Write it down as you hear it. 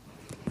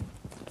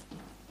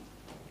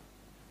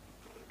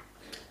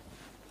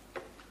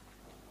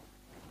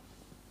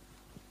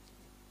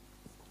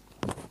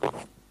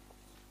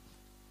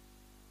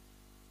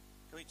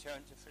we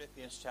turn to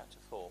Philippians chapter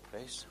 4,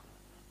 please?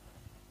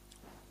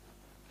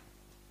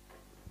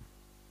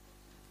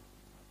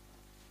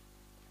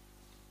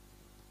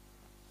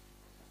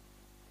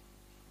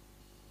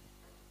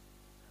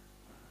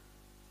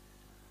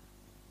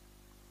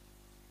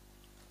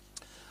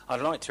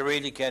 I'd like to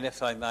read again,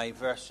 if I may,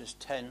 verses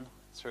 10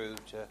 through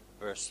to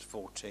verse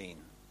 14.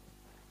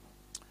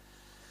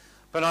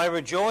 But I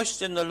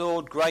rejoiced in the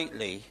Lord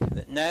greatly,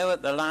 that now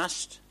at the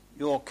last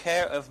your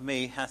care of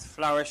me hath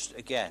flourished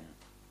again,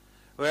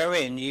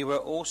 wherein ye were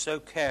also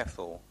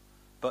careful,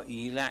 but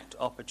ye lacked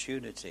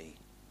opportunity.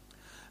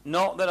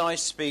 Not that I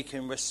speak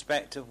in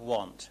respect of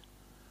want,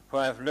 for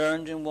I have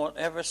learned in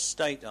whatever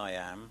state I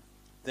am,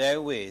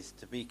 therewith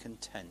to be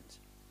content.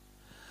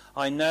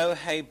 I know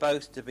how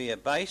both to be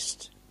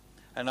abased,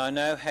 and I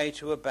know how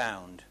to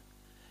abound.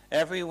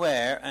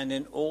 Everywhere and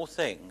in all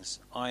things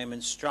I am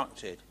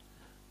instructed,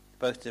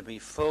 both to be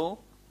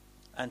full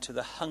and to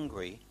the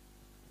hungry,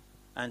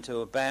 and to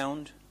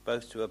abound,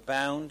 both to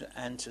abound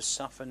and to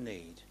suffer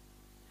need.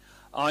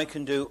 I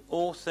can do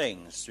all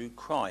things through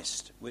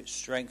Christ which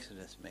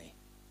strengtheneth me.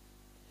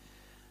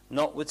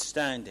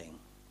 Notwithstanding,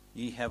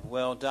 ye have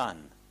well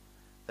done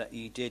that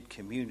ye did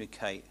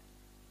communicate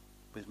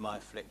with my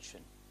affliction.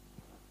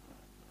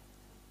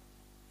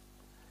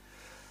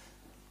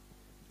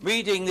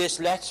 Reading this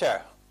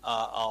letter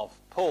of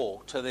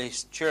Paul to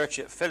this church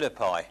at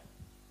Philippi,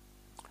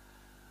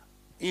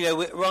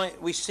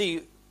 we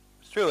see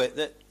through it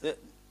that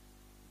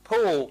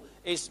Paul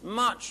is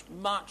much,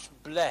 much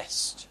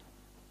blessed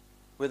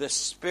with a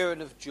spirit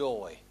of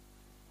joy,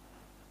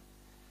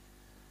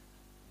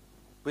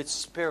 with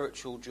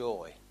spiritual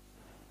joy.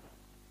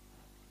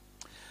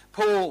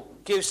 Paul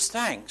gives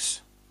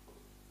thanks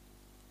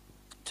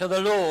to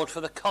the Lord for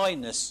the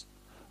kindness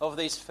of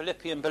these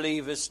Philippian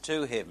believers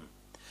to him.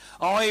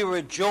 I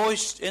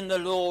rejoiced in the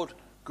Lord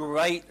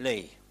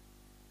greatly.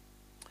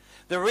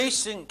 The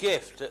recent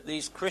gift that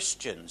these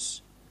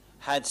Christians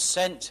had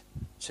sent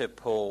to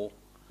Paul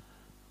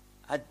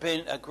had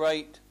been a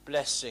great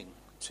blessing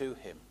to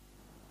him.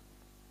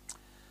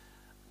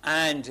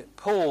 And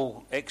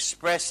Paul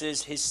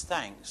expresses his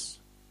thanks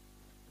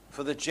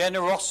for the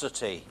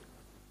generosity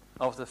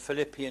of the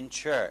Philippian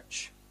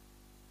church.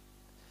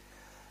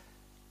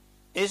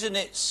 Isn't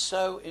it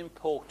so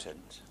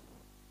important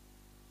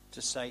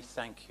to say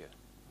thank you?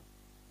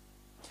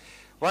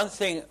 One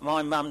thing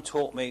my mum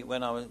taught me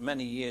when I was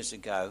many years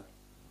ago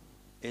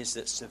is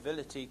that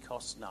civility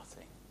costs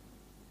nothing.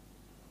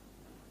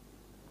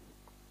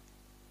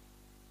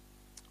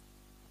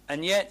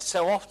 And yet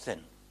so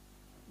often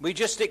we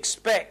just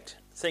expect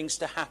things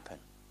to happen.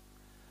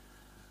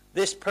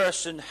 This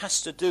person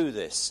has to do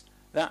this,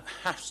 that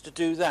has to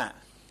do that.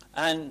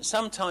 And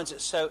sometimes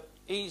it's so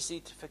easy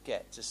to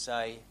forget to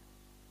say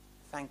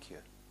thank you.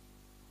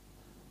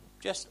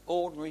 Just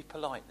ordinary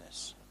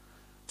politeness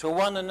to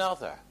one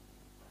another,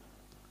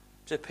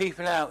 to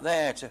people out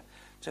there,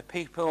 to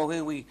people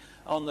who we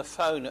on the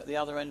phone at the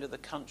other end of the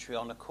country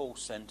on a call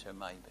centre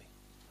maybe.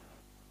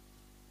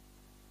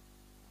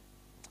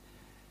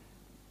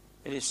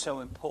 It is so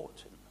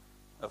important,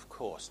 of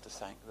course, to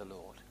thank the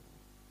Lord.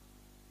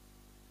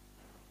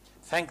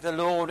 Thank the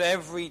Lord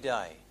every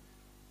day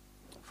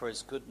for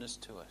his goodness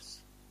to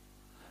us,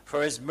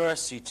 for his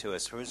mercy to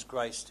us, for his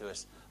grace to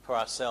us, for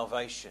our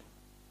salvation.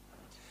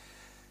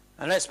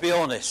 And let's be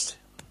honest,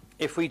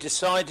 if we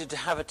decided to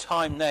have a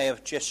time now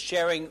of just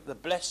sharing the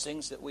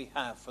blessings that we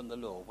have from the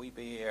Lord, we'd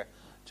be here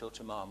till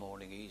tomorrow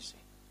morning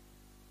easy.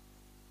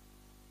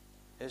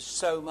 There's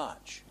so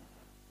much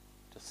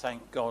to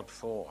thank God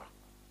for.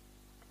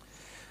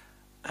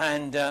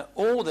 And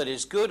all that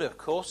is good, of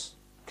course,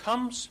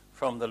 comes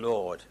from the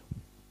Lord.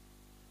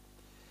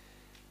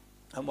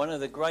 And one of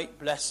the great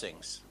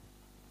blessings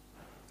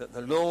that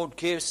the Lord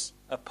gives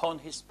upon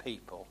his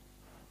people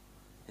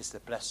is the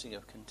blessing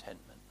of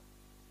contentment.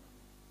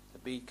 To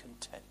be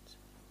content.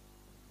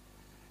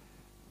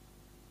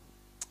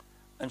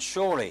 And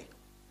surely,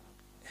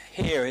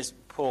 here is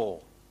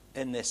Paul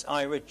in this.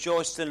 I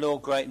rejoice in the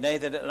Lord great, nay,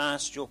 that at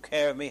last your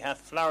care of me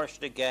hath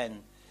flourished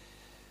again.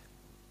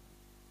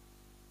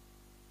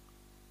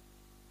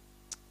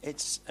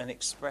 It's an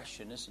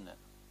expression, isn't it?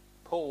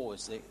 Paul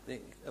is the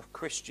of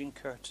Christian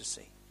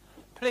courtesy.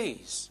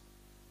 Please,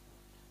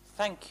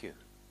 thank you.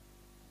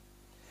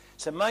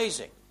 It's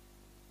amazing.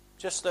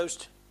 Just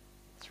those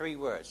three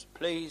words.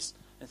 Please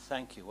and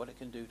thank you. What it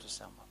can do to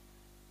someone.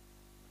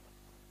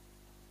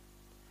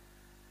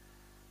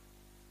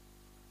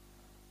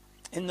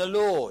 In the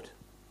Lord,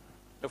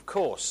 of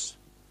course.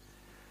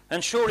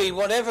 And surely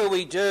whatever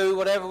we do,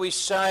 whatever we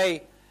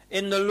say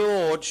in the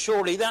Lord,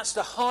 surely that's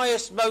the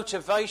highest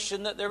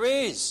motivation that there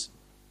is.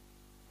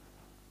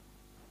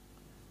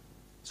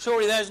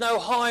 Surely there's no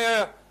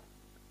higher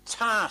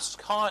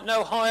task,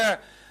 no higher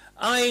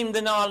aim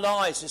than our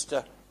lives is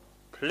to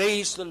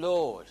please the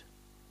Lord,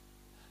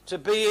 to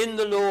be in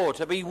the Lord,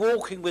 to be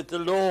walking with the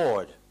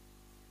Lord.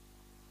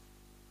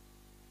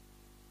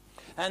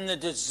 And the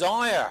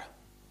desire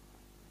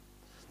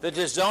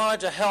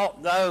to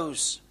help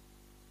those,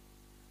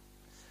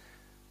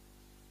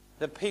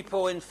 the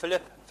people in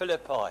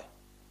Philippi.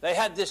 They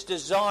had this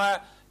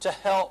desire to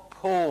help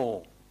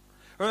Paul.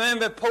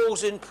 Remember,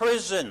 Paul's in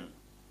prison.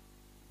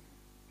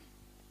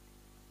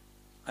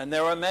 And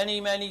there are many,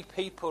 many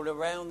people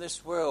around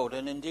this world,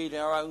 and indeed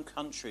our own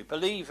country,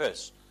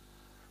 believers,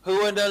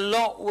 who are in a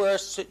lot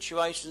worse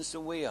situations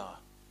than we are.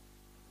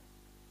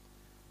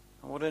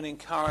 And what an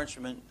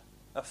encouragement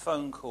a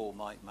phone call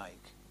might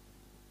make.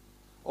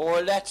 Or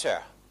a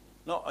letter,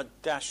 not a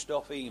dashed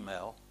off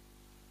email,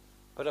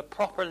 but a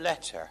proper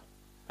letter,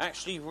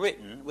 actually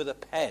written with a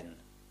pen.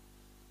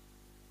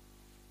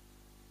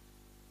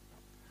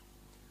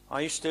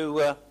 We used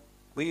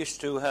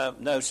to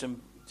know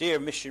some dear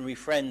missionary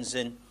friends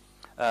in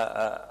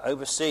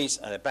overseas,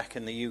 back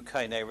in the UK,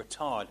 and they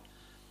retired.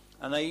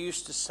 And they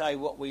used to say,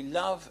 what we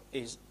love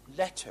is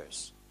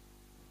letters,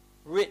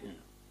 written,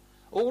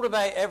 all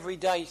about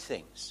everyday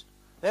things.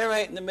 They're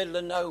out in the middle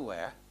of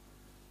nowhere,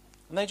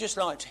 and they just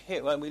like to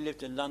hear, when we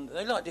lived in London,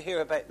 they like to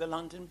hear about the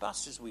London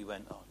buses we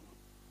went on.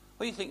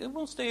 Well, you think, who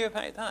wants to hear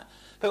about that?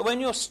 But when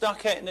you're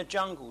stuck out in the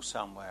jungle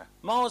somewhere,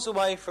 miles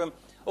away from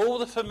all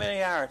the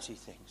familiarity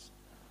things,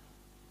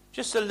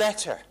 just a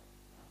letter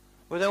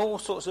with all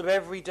sorts of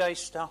everyday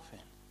stuff in,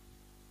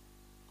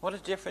 what a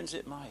difference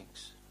it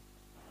makes.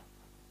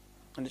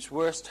 And it's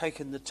worth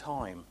taking the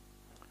time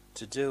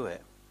to do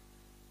it.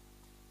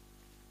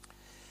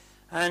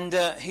 And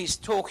he's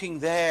talking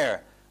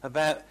there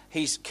about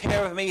his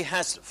care of me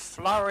has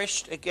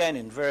flourished again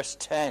in verse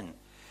 10.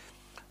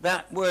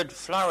 That word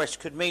flourish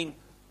could mean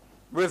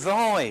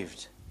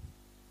revived.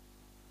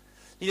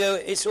 You know,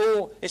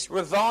 it's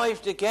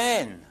revived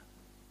again.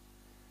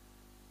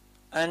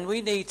 And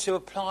we need to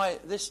apply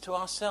this to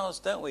ourselves,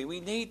 don't we? We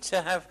need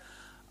to have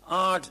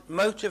our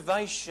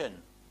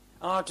motivation,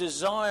 our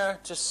desire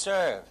to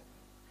serve,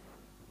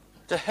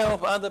 to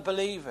help other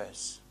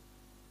believers.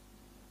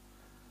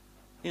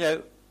 You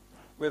know,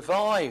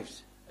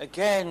 revived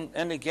again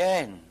and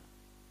again.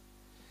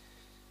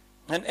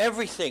 And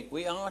everything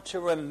we are to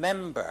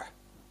remember,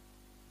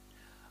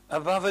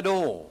 above it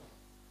all,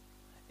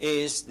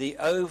 is the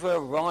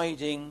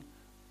overruling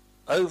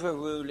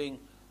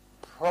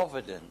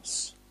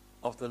providence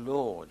of the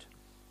Lord.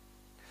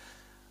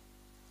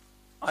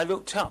 I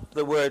looked up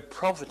the word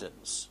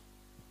providence.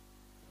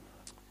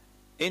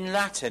 In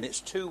Latin, it's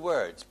two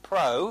words,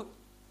 pro,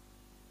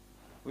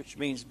 which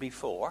means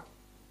before,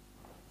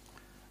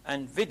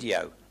 and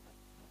video,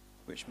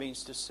 which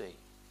means to see.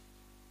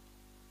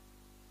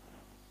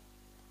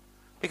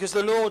 Because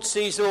the Lord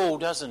sees all,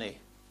 doesn't he?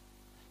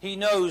 He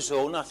knows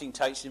all, nothing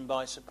takes him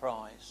by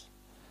surprise.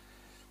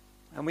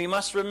 And we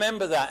must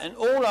remember that in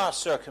all our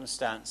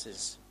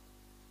circumstances,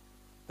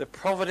 the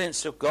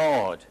providence of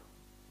God.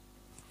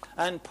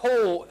 And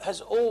Paul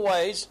has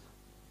always,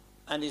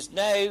 and is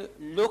now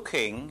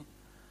looking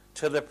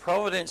to the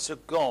providence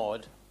of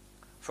God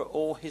for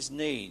all his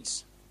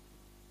needs.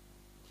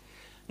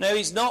 Now,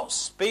 he's not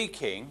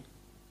speaking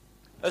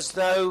as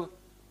though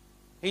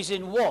he's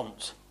in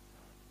want.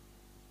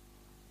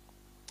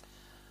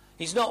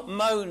 He's not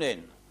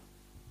moaning.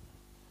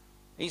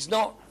 He's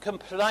not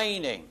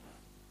complaining.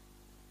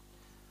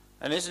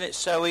 And isn't it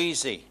so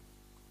easy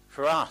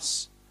for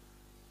us,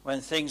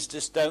 when things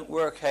just don't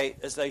work out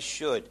as they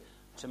should,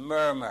 to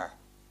murmur,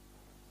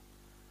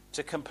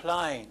 to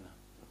complain?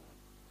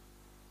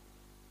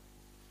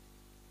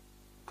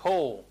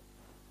 Paul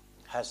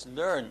has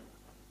learned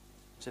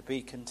to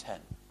be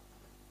content.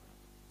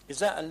 Is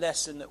that a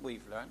lesson that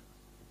we've learned?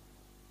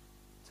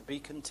 To be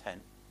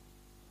content.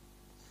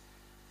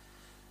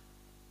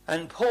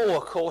 And Paul,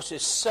 of course,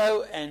 is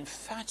so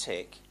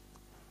emphatic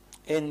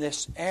in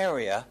this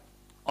area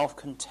of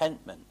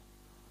contentment.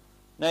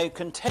 Now,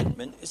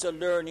 contentment is a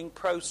learning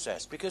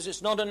process, because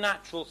it's not a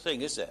natural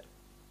thing, is it?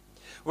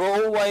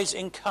 We're always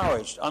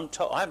encouraged. I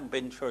haven't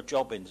been for a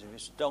job interview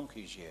for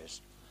donkey's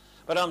years.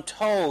 But I'm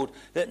told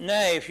that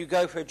now if you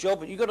go for a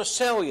job, you've got to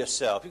sell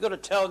yourself. You've got to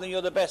tell them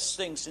you're the best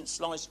thing since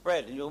sliced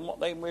bread and you're what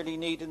they really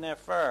need in their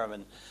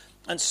firm,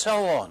 and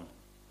so on.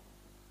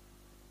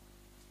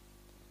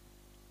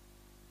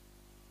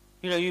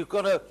 You know, you've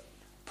got to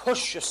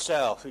push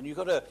yourself and you've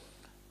got to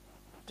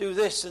do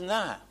this and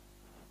that.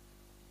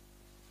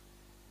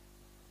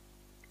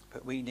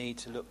 But we need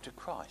to look to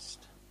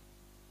Christ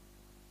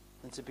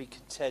and to be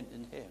content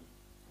in him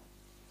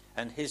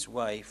and his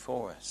way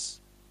for us.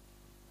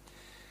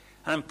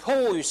 And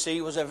Paul, you see,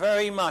 was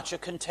very much a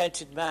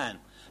contented man,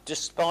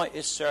 despite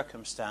his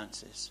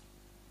circumstances.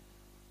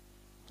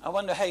 I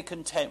wonder how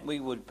content we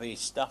would be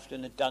stuffed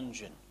in a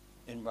dungeon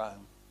in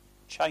Rome,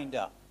 chained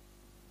up.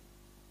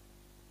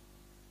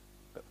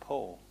 But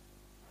Paul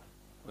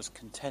was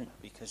content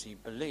because he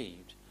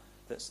believed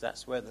that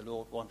that's where the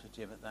Lord wanted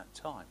him at that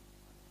time.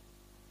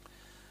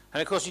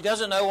 And of course he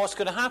doesn't know what's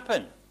going to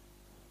happen.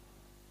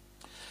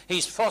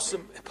 He's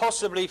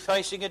possibly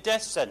facing a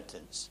death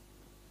sentence.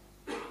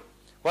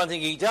 One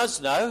thing he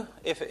does know,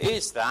 if it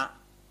is that,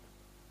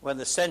 when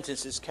the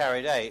sentence is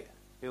carried out,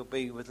 he'll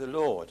be with the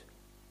Lord.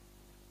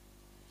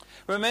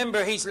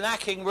 Remember, he's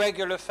lacking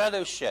regular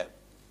fellowship.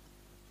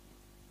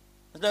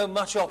 There's no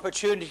much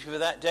opportunity for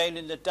that down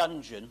in the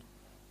dungeon.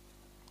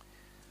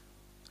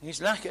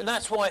 He's lacking.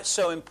 That's why it's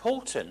so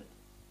important,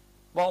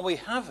 while we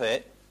have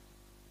it,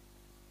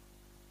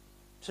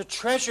 to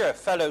treasure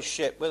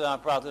fellowship with our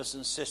brothers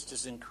and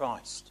sisters in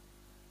Christ.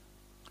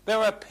 There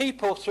are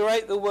people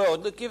throughout the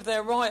world that give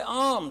their right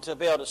arm to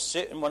be able to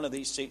sit in one of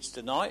these seats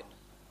tonight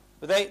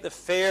without the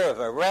fear of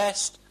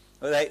arrest,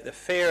 without the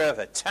fear of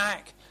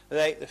attack,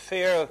 without the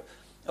fear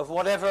of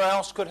whatever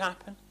else could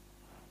happen.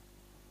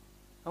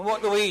 And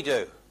what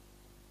do?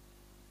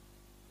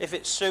 If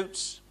it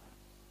suits,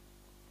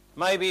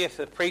 maybe if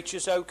the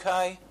preacher's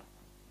okay,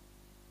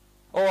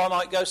 or I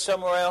might go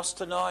somewhere else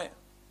tonight.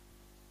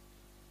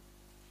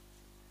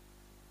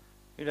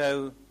 You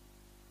know,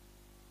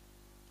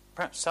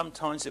 perhaps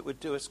sometimes it would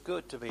do us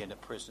good to be in a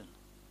prison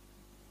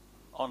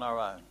on our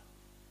own,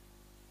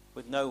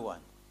 with no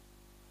one.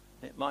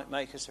 It might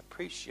make us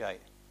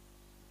appreciate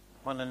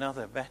one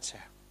another better.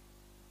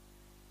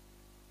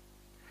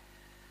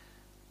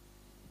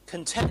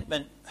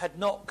 Contentment had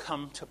not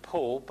come to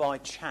Paul by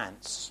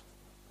chance.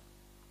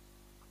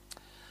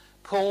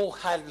 Paul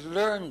had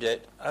learned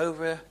it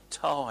over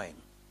time.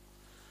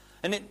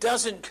 And it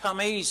doesn't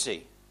come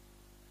easy.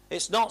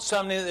 It's not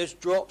something that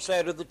just drops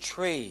out of the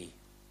tree.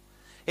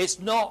 It's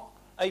not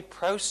a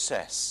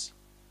process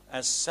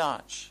as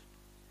such.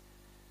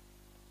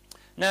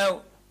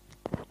 Now,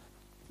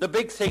 the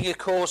big thing, of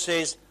course,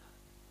 is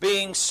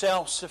being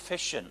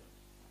self-sufficient.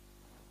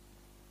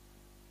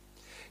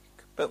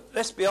 But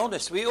let's be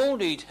honest, we all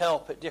need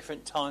help at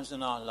different times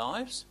in our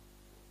lives.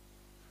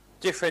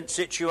 Different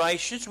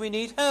situations, we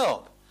need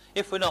help.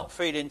 If we're not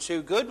feeling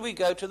too good, we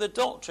go to the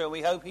doctor and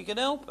we hope he can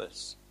help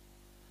us.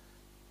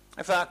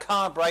 If our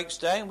car breaks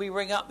down, we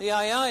ring up the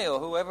AA or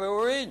whoever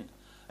we're in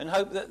and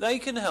hope that they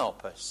can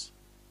help us.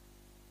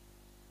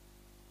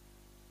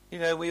 You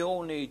know, we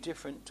all need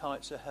different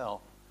types of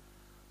help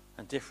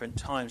at different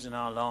times in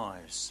our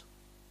lives.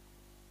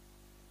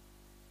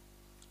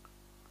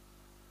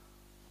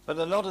 But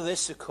a lot of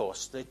this, of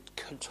course, the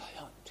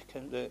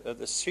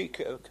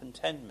secret of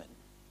contentment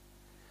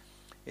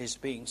is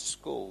being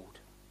schooled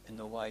in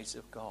the ways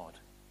of God.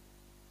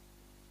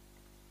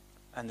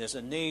 And there's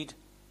a need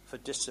for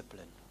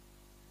discipline.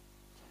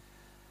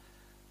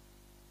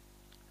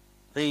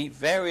 The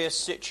various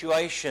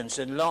situations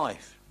in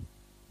life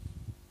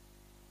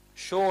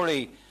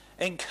surely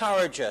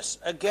encourage us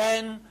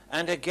again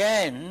and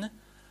again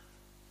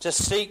to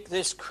seek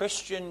this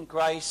Christian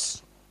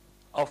grace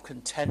of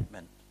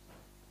contentment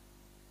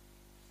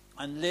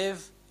and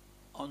live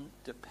on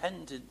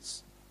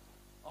dependence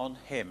on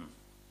Him.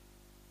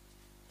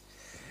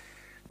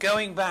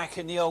 Going back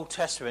in the Old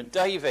Testament,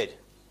 David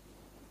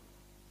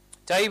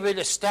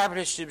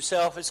established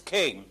himself as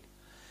king.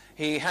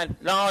 He had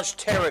large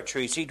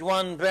territories. He'd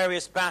won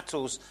various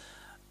battles,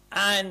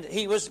 and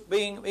he was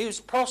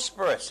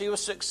prosperous. He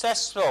was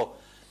successful.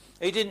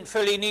 He didn't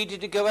feel he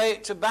needed to go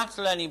out to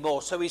battle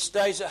anymore, so he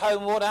stays at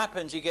home. What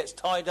happens? He gets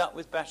tied up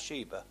with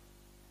Bathsheba,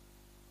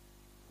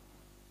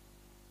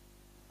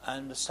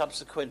 and the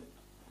subsequent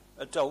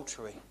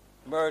adultery,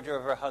 murder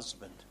of her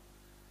husband,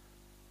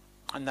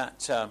 and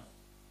that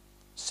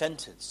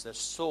sentence: "The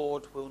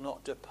sword will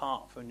not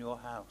depart from your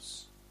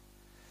house."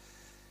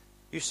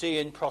 You see,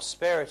 in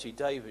prosperity,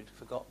 David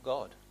forgot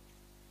God.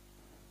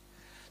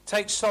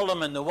 Take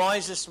Solomon, the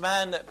wisest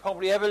man that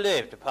probably ever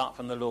lived, apart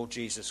from the Lord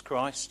Jesus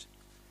Christ.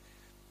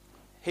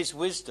 His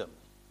wisdom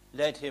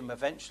led him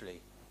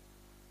eventually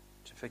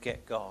to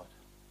forget God.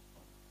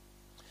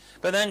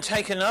 But then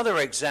take another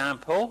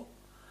example,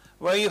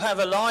 where you have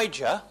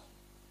Elijah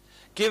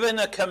given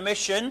a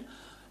commission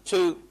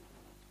to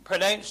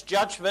pronounce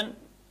judgment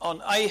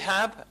on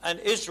Ahab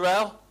and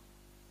Israel,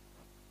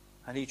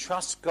 and he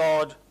trusts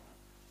God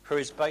for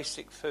his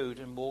basic food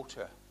and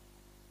water.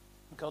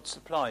 God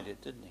supplied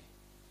it, didn't he?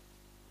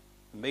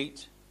 The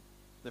meat,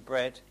 the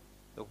bread,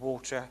 the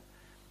water.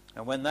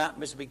 And when that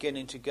was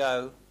beginning to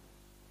go,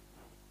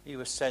 he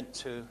was sent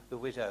to the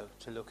widow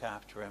to look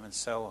after him, and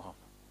so on.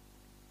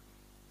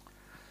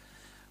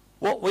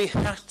 What we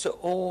have to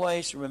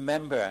always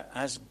remember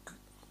as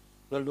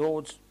the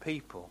Lord's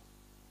people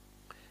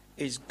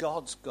is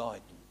God's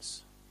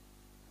guidance.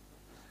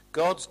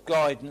 God's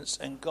guidance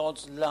and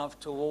God's love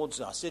towards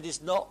us. It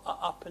is not an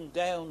up and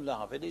down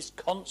love. It is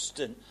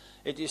constant.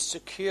 It is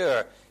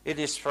secure. It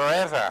is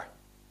forever.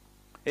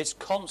 It's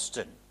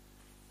constant.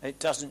 It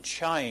doesn't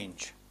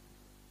change.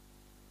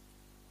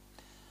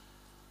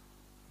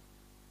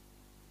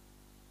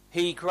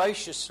 He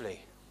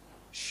graciously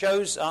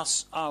shows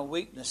us our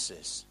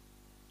weaknesses.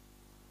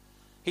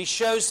 He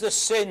shows the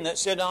sin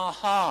that's in our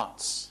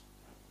hearts.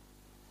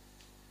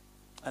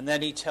 And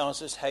then he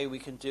tells us how we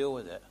can deal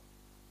with it.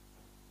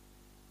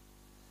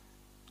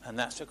 And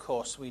that's, of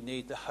course, we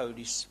need the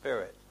Holy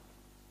Spirit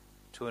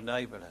to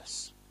enable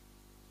us.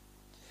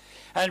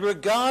 And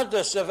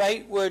regardless of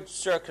outward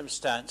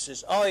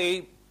circumstances,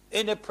 i.e.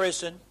 in a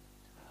prison,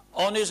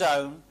 on his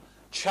own,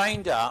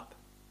 chained up,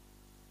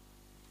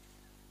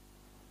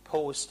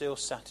 Paul was still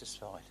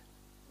satisfied.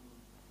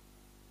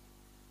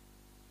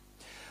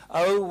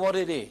 Oh, what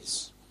it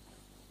is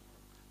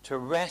to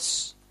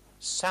rest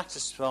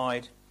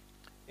satisfied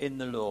in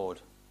the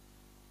Lord.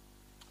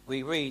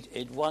 we read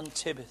in 1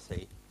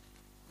 Timothy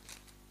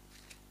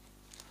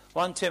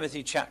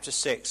chapter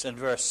 6 and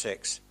verse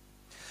 6.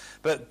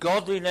 But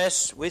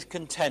godliness with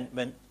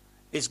contentment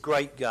is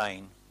great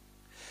gain.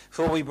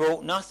 For we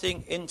brought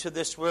nothing into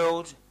this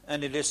world,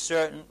 and it is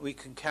certain we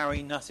can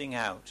carry nothing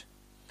out.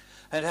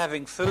 And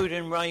having food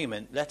and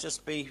raiment, let us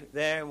be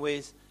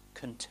therewith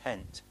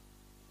content.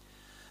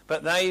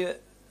 But they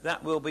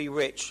that will be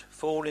rich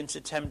fall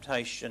into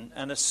temptation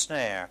and a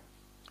snare,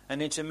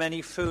 and into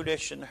many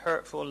foolish and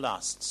hurtful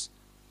lusts,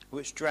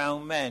 which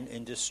drown men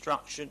in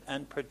destruction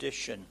and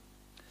perdition.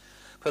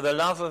 For the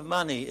love of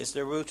money is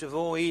the root of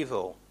all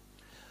evil,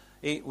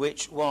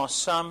 which while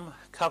some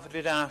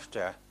coveted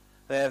after,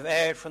 they have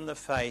erred from the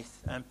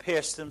faith, and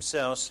pierced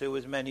themselves through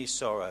with many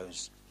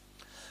sorrows.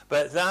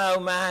 But thou,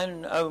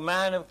 man, O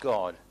man of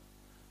God,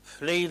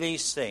 flee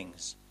these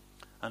things,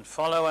 and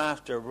follow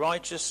after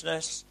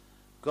righteousness,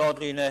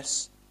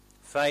 godliness,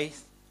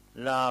 faith,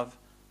 love,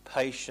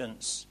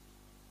 patience,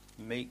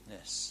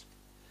 meekness.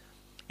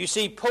 You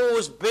see,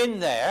 Paul's been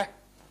there,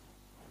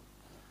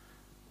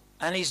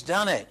 and he's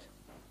done it.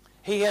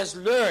 He has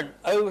learned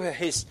over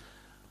his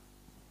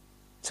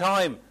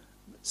time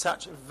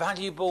such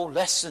valuable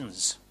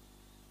lessons.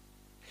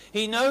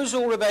 He knows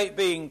all about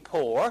being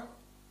poor.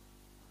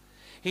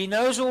 He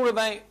knows all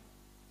about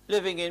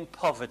living in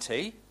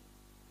poverty.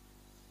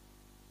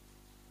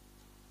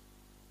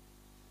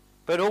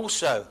 But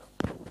also,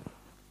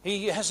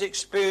 he has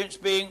experienced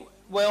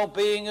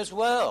well-being as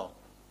well.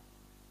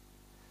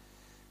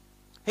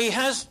 He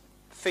has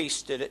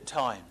feasted at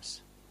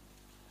times,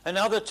 and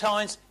other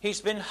times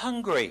he's been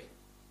hungry.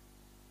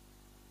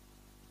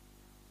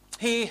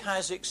 He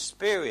has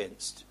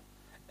experienced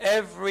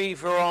every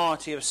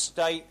variety of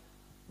state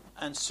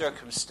and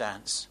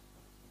circumstance.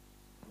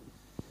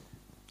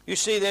 You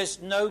see,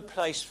 there's no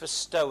place for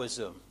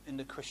stoicism in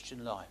the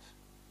Christian life.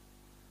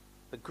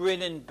 The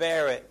grin and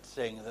bear it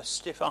thing, the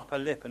stiff upper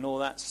lip and all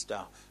that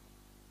stuff.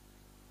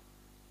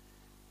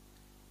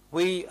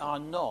 We are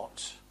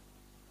not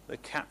the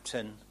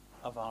captain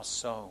of our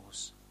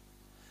souls.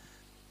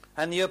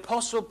 And the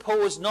Apostle Paul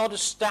was not a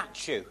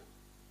statue.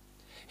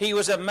 He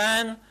was a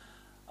man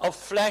of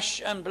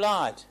flesh and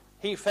blood.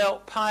 He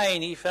felt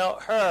pain, he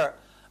felt hurt,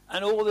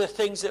 and all the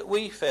things that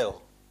we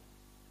feel.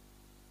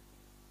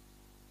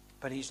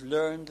 But he's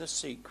learned the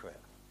secret.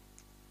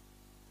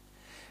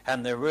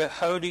 And the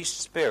Holy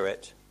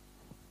Spirit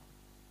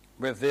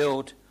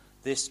revealed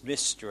this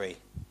mystery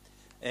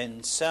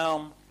in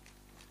Psalm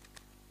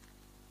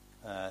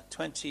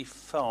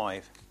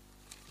 25.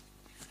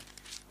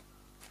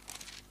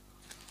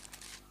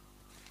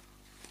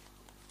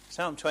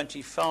 Psalm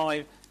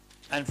 25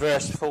 and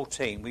verse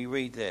 14, we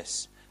read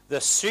this. The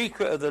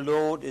secret of the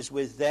Lord is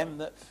with them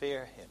that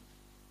fear him,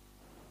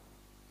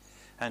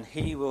 and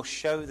he will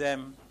show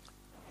them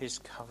his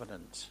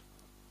covenant.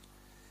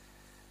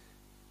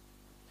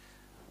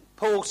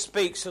 Paul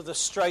speaks of the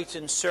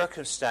straitened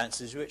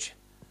circumstances which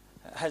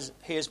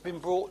he has been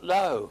brought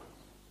low.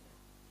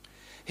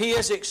 He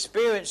has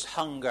experienced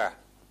hunger.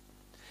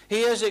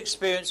 He has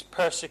experienced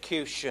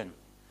persecution.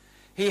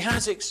 He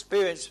has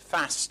experienced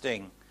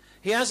fasting.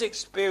 He has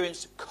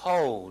experienced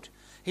cold.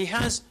 He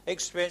has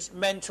experienced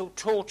mental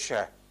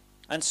torture,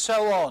 and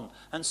so on,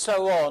 and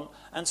so on,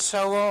 and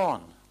so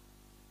on.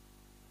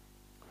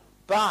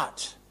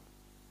 But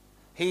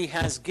he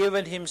has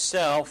given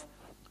himself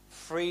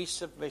free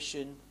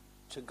submission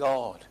to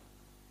God.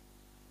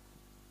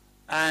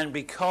 And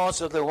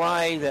because of the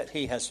way that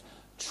he has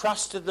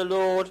trusted the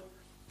Lord,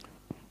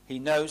 he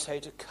knows how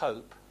to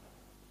cope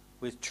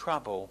with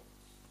trouble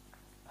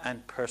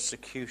and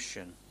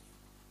persecution.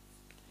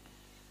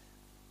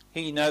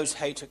 He knows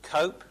how to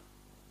cope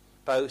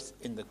both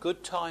in the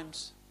good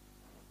times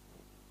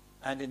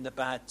and in the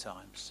bad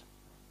times.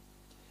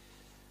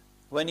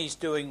 When he's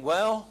doing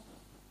well,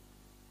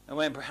 and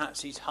when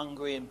perhaps he's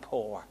hungry and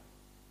poor.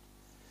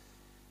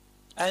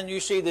 And you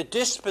see, the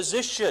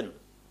disposition,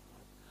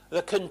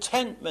 the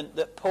contentment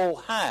that Paul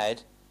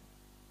had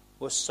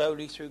was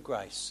solely through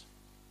grace.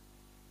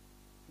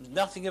 It was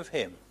nothing of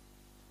him,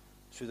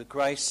 through the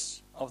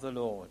grace of the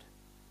Lord.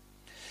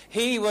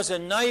 He was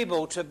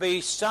enabled to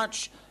be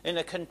such in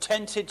a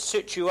contented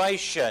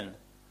situation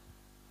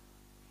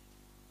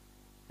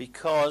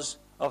because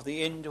of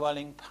the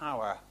indwelling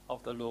power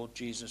of the Lord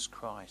Jesus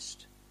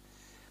Christ.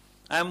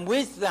 And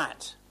with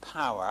that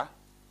power,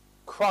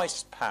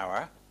 Christ's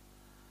power,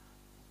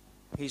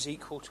 he's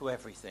equal to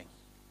everything.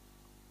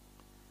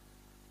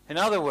 In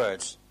other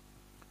words,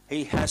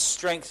 he has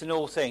strength in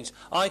all things.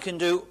 I can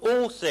do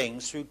all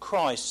things through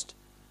Christ,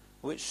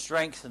 which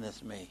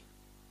strengtheneth me.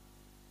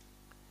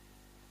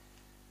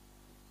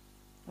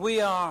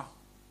 We are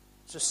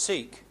to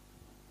seek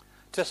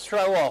to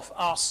throw off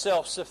our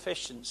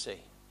self-sufficiency.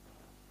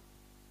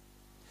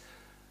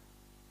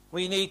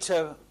 We need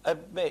to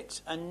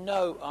admit and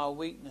know our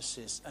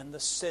weaknesses and the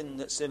sin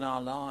that's in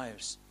our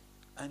lives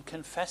and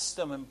confess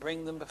them and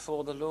bring them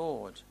before the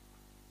Lord.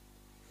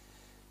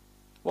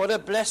 What a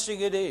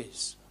blessing it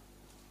is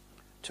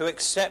to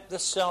accept the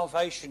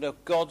salvation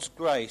of God's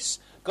grace,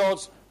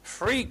 God's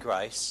free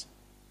grace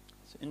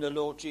in the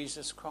Lord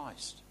Jesus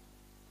Christ.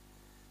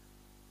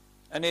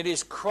 And it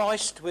is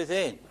Christ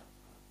within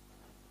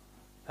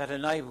that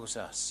enables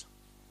us.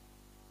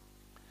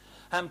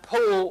 And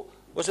Paul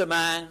was a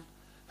man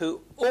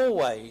who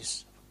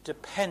always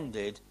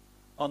depended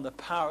on the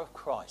power of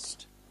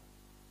Christ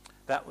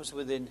that was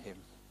within him.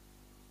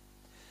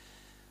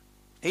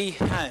 He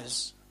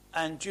has,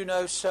 and you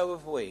know, so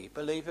have we,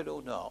 believe it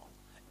or not,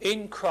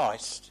 in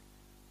Christ,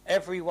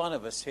 every one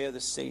of us here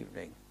this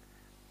evening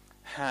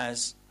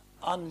has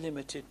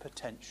unlimited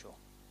potential.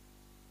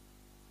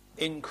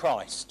 In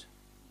Christ.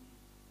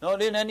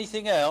 Not in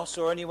anything else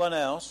or anyone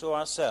else or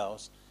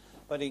ourselves,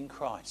 but in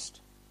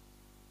Christ.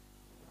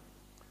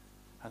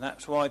 And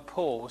that's why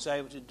Paul was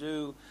able to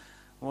do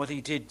what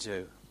he did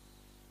do.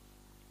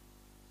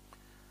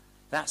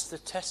 That's the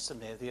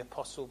testimony of the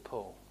Apostle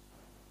Paul.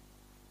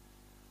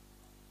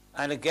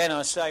 And again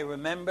I say,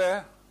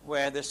 remember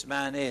where this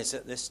man is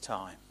at this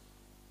time.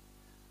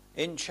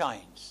 In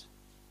chains.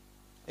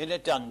 In a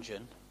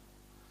dungeon.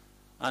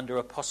 Under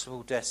a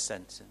possible death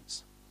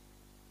sentence.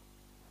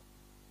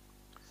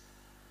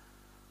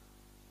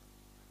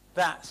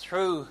 That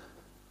through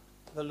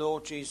the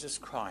Lord Jesus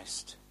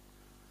Christ,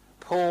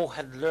 Paul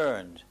had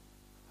learned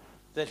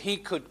that he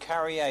could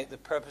carry out the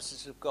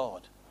purposes of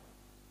God.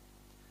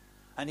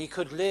 And he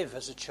could live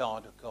as a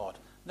child of God.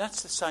 And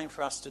that's the same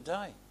for us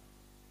today.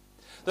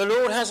 The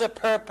Lord has a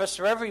purpose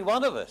for every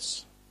one of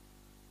us.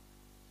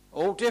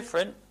 All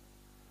different.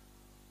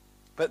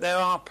 But there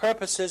are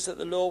purposes that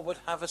the Lord would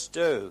have us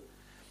do.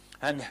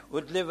 And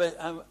would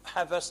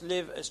have us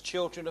live as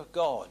children of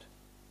God.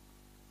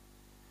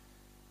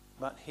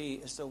 But he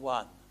is the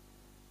one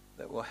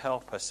that will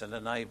help us and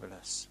enable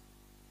us.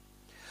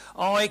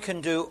 I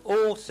can do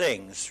all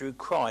things through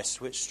Christ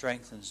which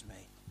strengthens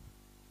me.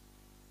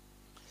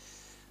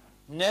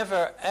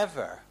 Never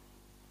ever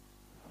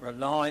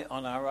rely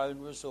on our own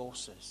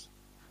resources,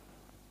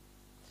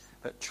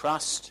 but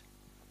trust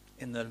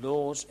in the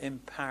Lord's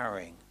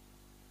empowering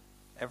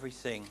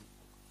everything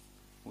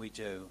we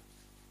do.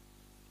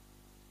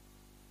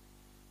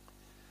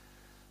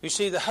 You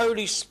see, the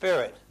Holy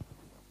Spirit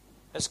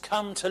has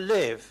come to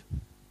live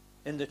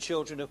in the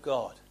children of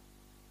God.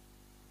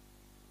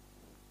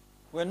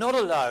 We're not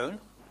alone.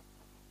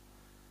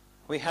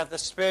 We have the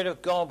Spirit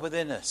of God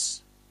within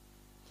us.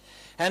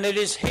 And it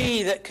is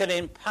He that can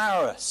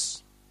empower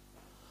us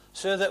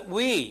so that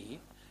we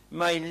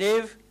may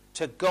live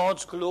to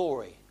God's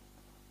glory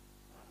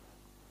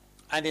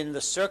and in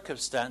the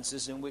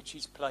circumstances in which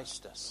He's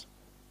placed us.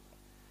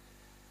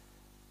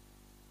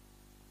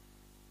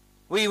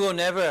 We will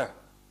never,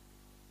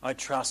 I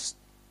trust,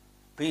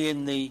 be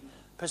in the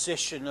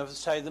position of,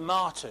 say, the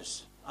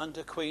martyrs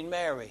under Queen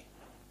Mary.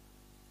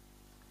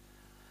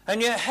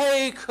 And yet,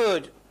 how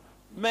could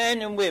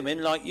men and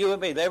women like you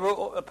and me, they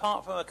were,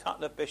 apart from a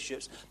couple of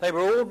bishops, they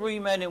were ordinary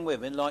men and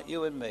women like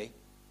you and me,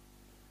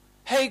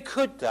 how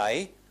could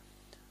they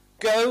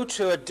go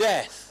to a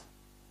death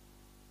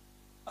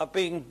of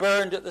being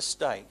burned at the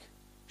stake?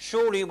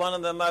 Surely one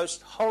of the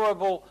most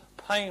horrible,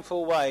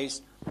 painful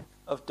ways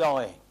of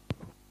dying.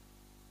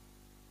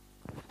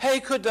 How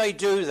could they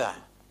do that?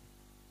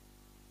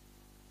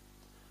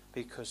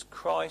 Because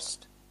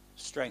Christ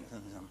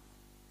strengthened them.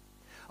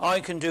 I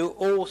can do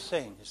all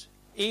things,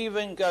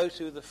 even go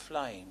through the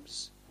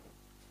flames,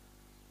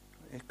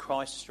 if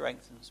Christ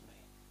strengthens me.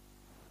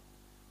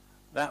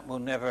 That will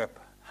never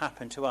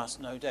happen to us,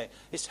 no doubt.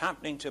 It's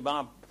happening to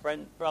our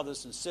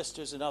brothers and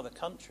sisters in other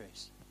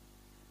countries.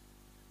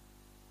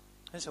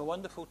 It's a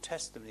wonderful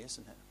testimony,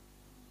 isn't it?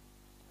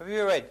 Have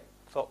you read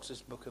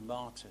Fox's Book of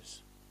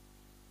Martyrs?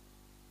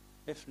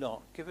 If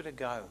not, give it a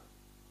go.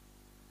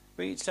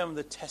 Read some of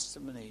the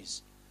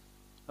testimonies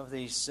of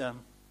these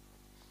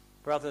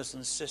brothers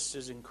and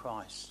sisters in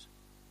Christ.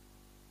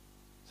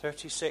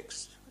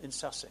 36 in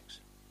Sussex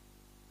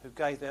who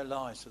gave their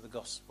lives to the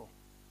gospel.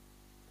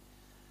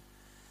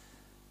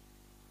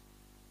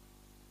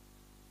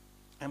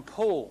 And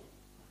Paul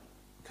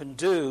can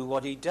do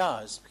what he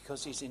does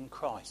because he's in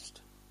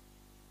Christ.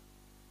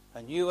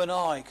 And you and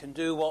I can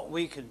do what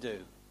we can do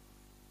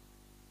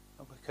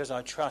because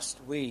I trust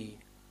we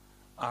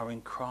are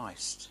in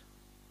Christ.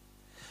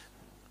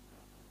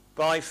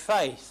 By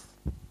faith,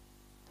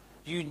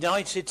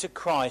 united to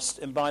Christ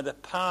and by the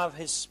power of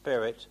His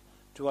Spirit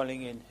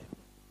dwelling in Him.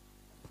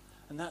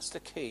 And that's the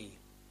key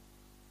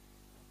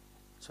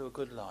to a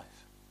good life.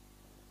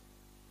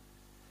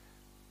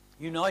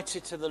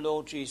 United to the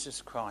Lord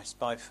Jesus Christ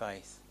by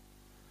faith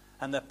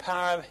and the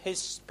power of His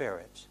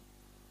Spirit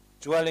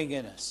dwelling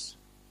in us.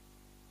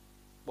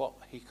 What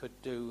He could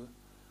do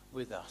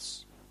with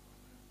us.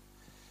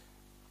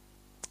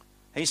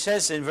 He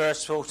says in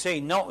verse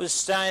 14,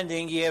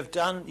 notwithstanding ye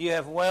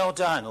have well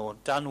done, or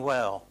done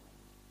well,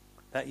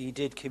 that ye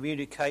did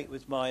communicate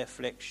with my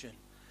affliction.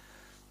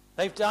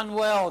 They've done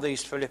well,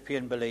 these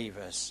Philippian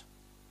believers.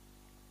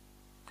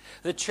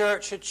 The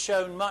church had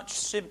shown much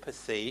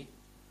sympathy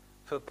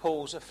for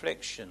Paul's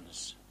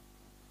afflictions.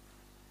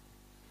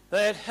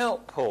 They had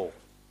helped Paul.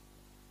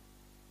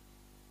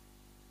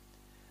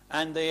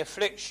 And the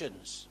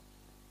afflictions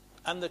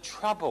and the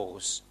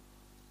troubles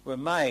were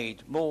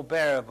made more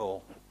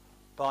bearable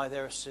by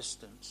their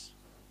assistance.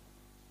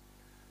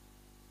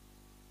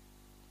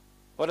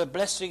 What a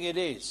blessing it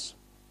is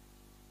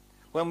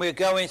when we're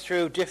going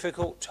through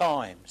difficult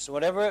times,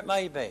 whatever it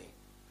may be,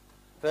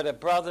 that a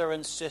brother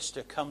and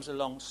sister comes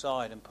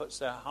alongside and puts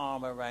their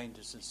arm around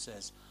us and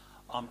says,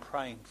 I'm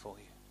praying for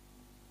you.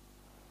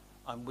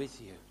 I'm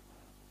with you.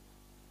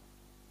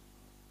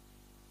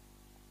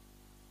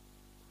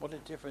 What a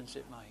difference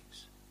it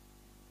makes.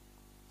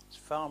 It's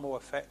far more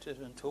effective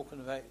than talking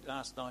about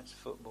last night's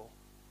football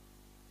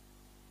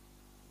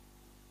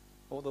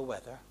or the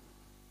weather.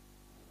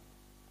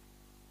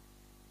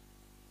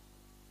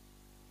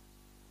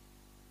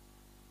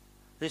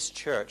 This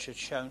church had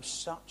shown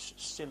such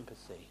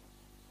sympathy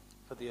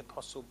for the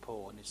Apostle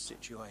Paul in his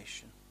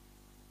situation.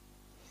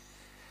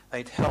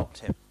 They'd helped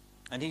him,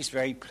 and he's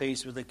very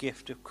pleased with the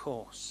gift, of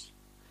course.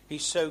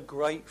 He's so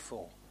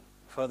grateful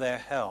for their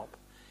help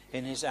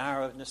in his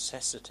hour of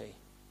necessity.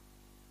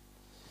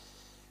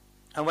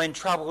 And when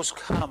troubles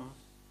come,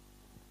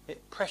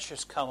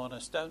 pressures come on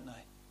us, don't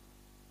they?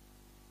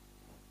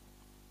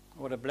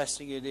 What a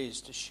blessing it is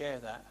to share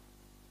that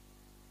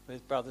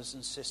with brothers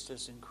and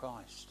sisters in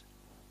Christ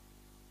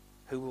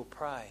who will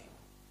pray,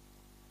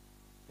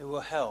 who will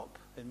help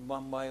in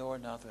one way or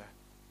another.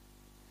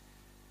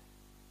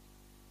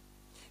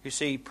 You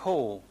see,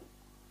 Paul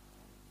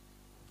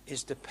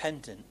is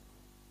dependent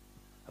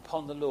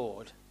upon the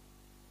Lord,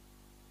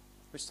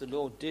 which the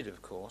Lord did,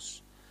 of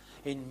course,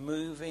 in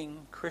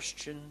moving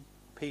Christian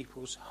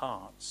people's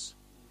hearts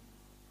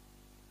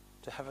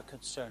to have a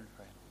concern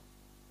for him.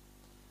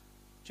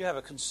 Do you have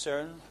a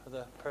concern for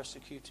the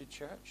persecuted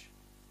church?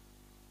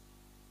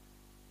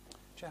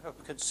 Do you have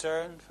a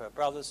concern for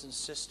brothers and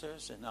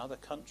sisters in other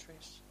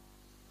countries?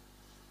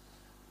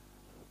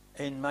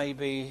 In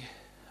maybe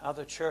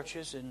other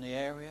churches in the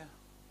area?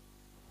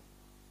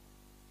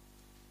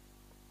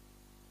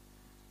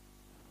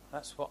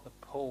 That's what the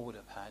Paul would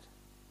have had.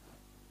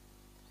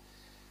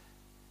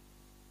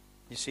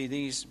 You see,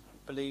 these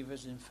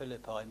believers in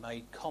Philippi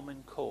made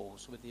common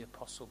cause with the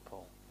Apostle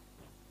Paul.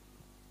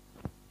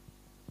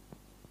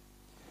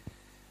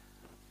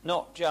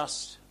 Not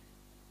just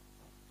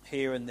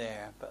here and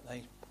there, but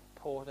they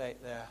poured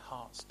out their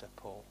hearts to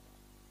Paul.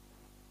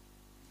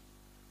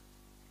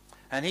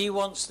 And he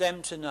wants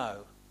them to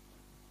know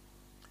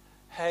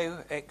how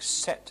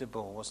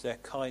acceptable was their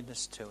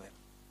kindness to him.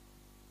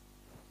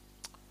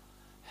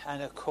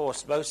 And of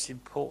course, most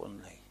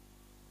importantly,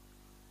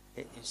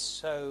 it is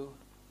so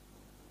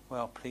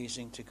well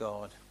pleasing to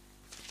God.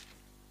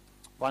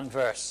 One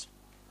verse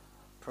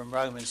from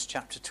Romans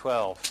chapter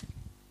 12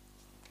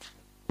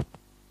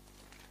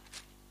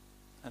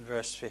 and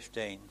verse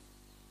 15.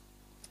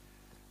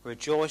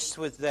 Rejoice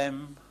with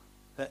them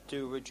that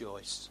do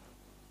rejoice,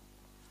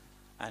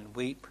 and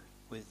weep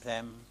with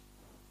them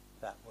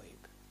that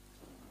weep.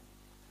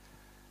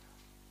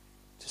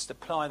 Just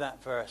apply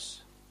that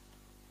verse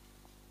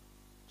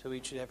to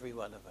each and every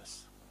one of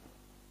us,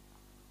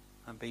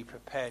 and be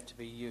prepared to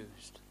be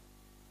used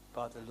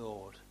by the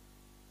Lord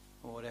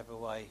in whatever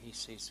way he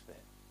sees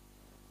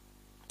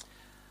fit.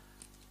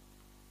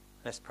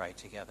 Let's pray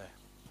together.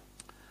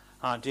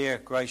 Our dear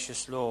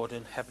gracious Lord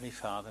and Heavenly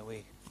Father,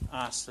 we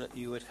ask that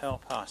you would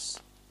help us,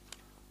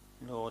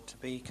 Lord, to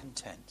be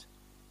content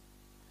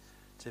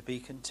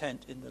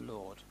in the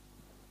Lord.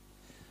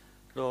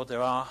 Lord,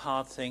 there are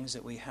hard things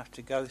that we have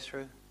to go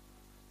through.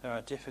 There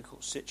are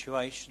difficult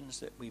situations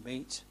that we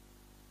meet.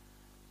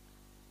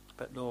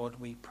 But Lord,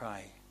 we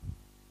pray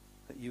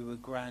that you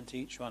would grant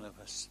each one of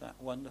us that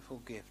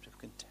wonderful gift of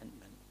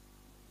contentment.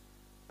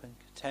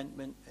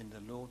 Contentment in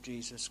the Lord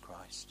Jesus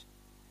Christ.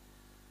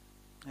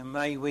 And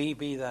may we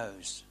be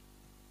those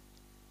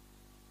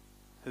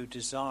who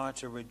desire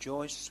to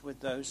rejoice with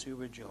those who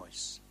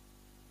rejoice,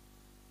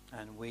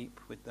 and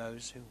weep with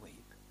those who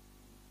weep.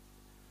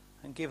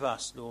 And give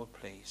us, Lord,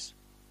 please,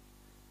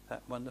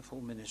 that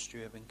wonderful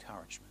ministry of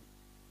encouragement.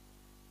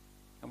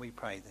 And we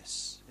pray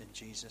this in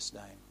Jesus'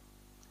 name.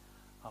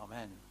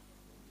 Amen.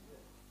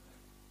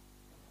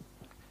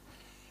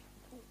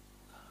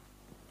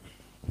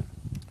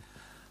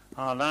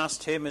 Our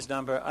last hymn is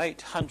number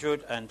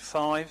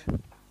 805.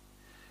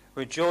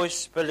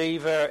 Rejoice,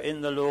 believer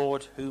in the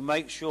Lord, who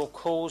makes your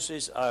cause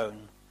his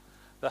own.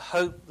 The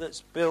hope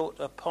that's built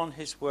upon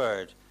his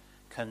word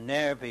can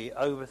ne'er be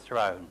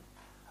overthrown.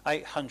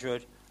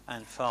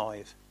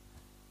 805.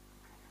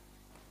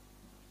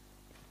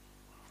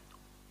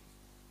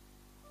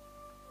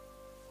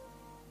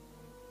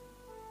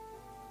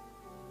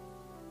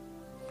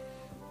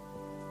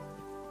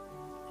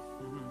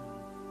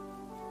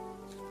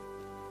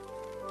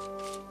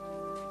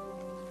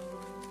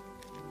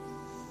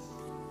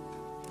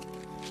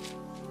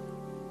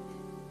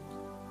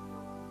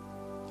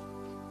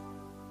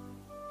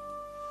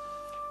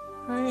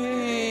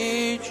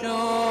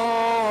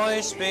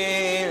 Rejoice, believer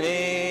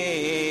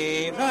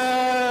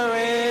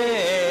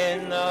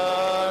in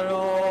the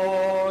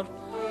Lord,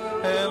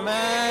 who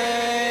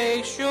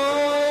makes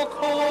your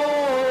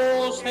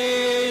cause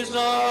his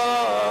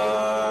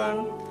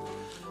own.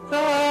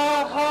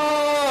 The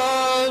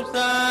hope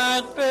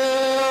that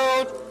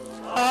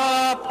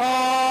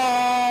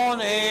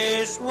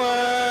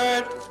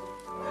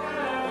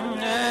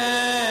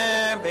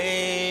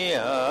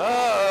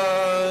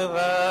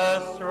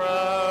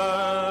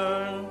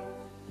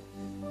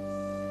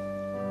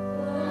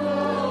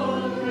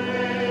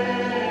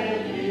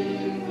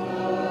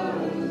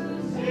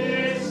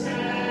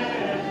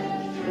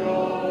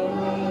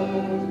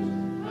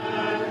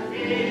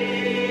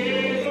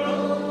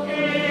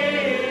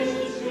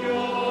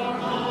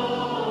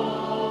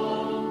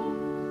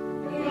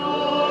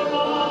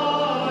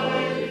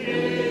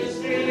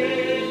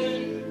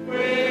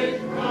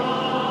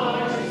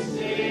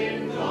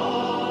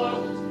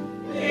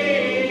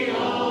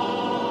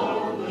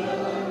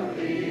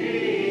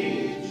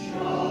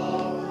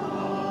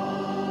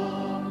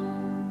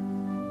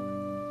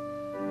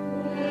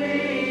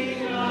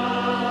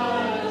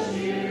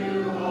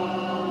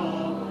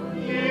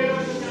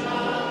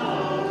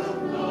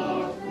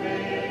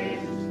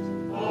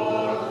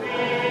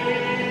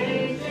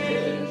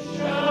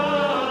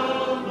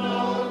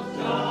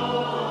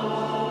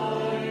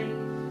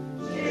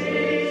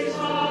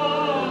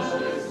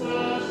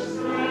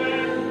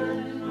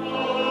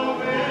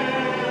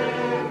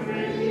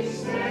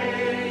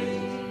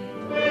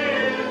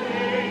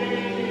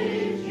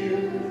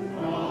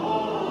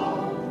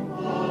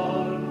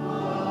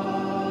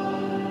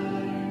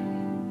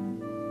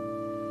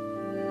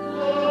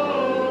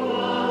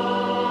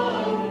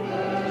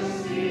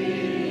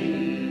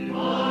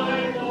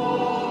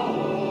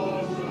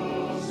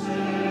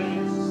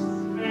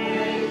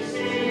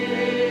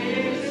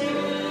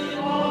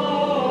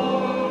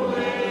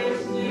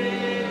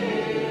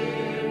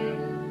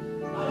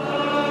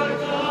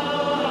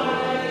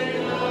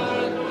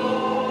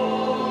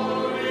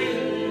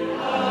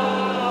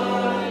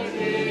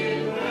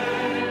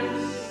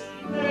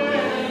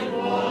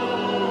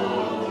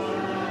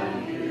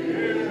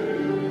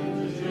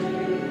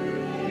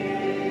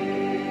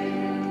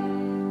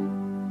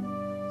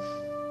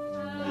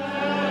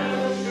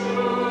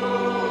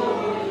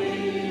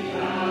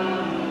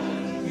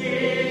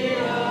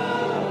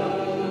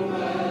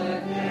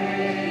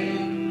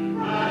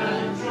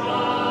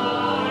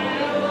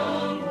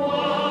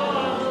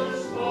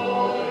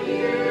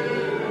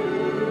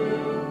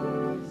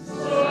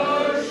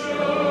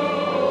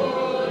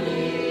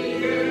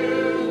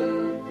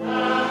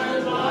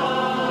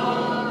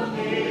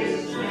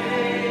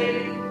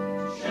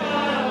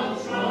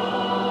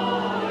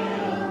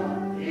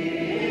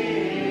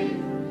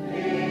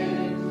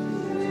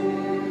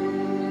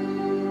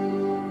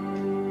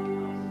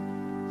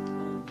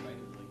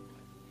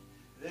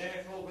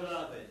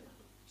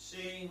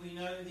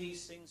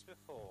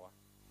Therefore,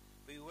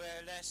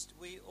 beware lest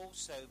we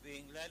also,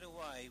 being led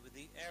away with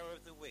the error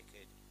of the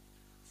wicked,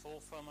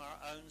 fall from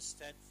our own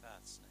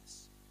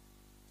steadfastness.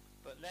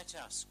 But let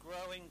us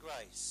grow in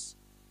grace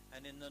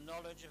and in the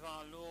knowledge of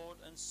our Lord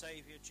and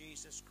Saviour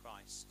Jesus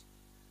Christ.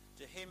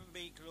 To him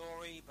be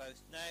glory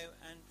both now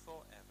and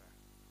forever.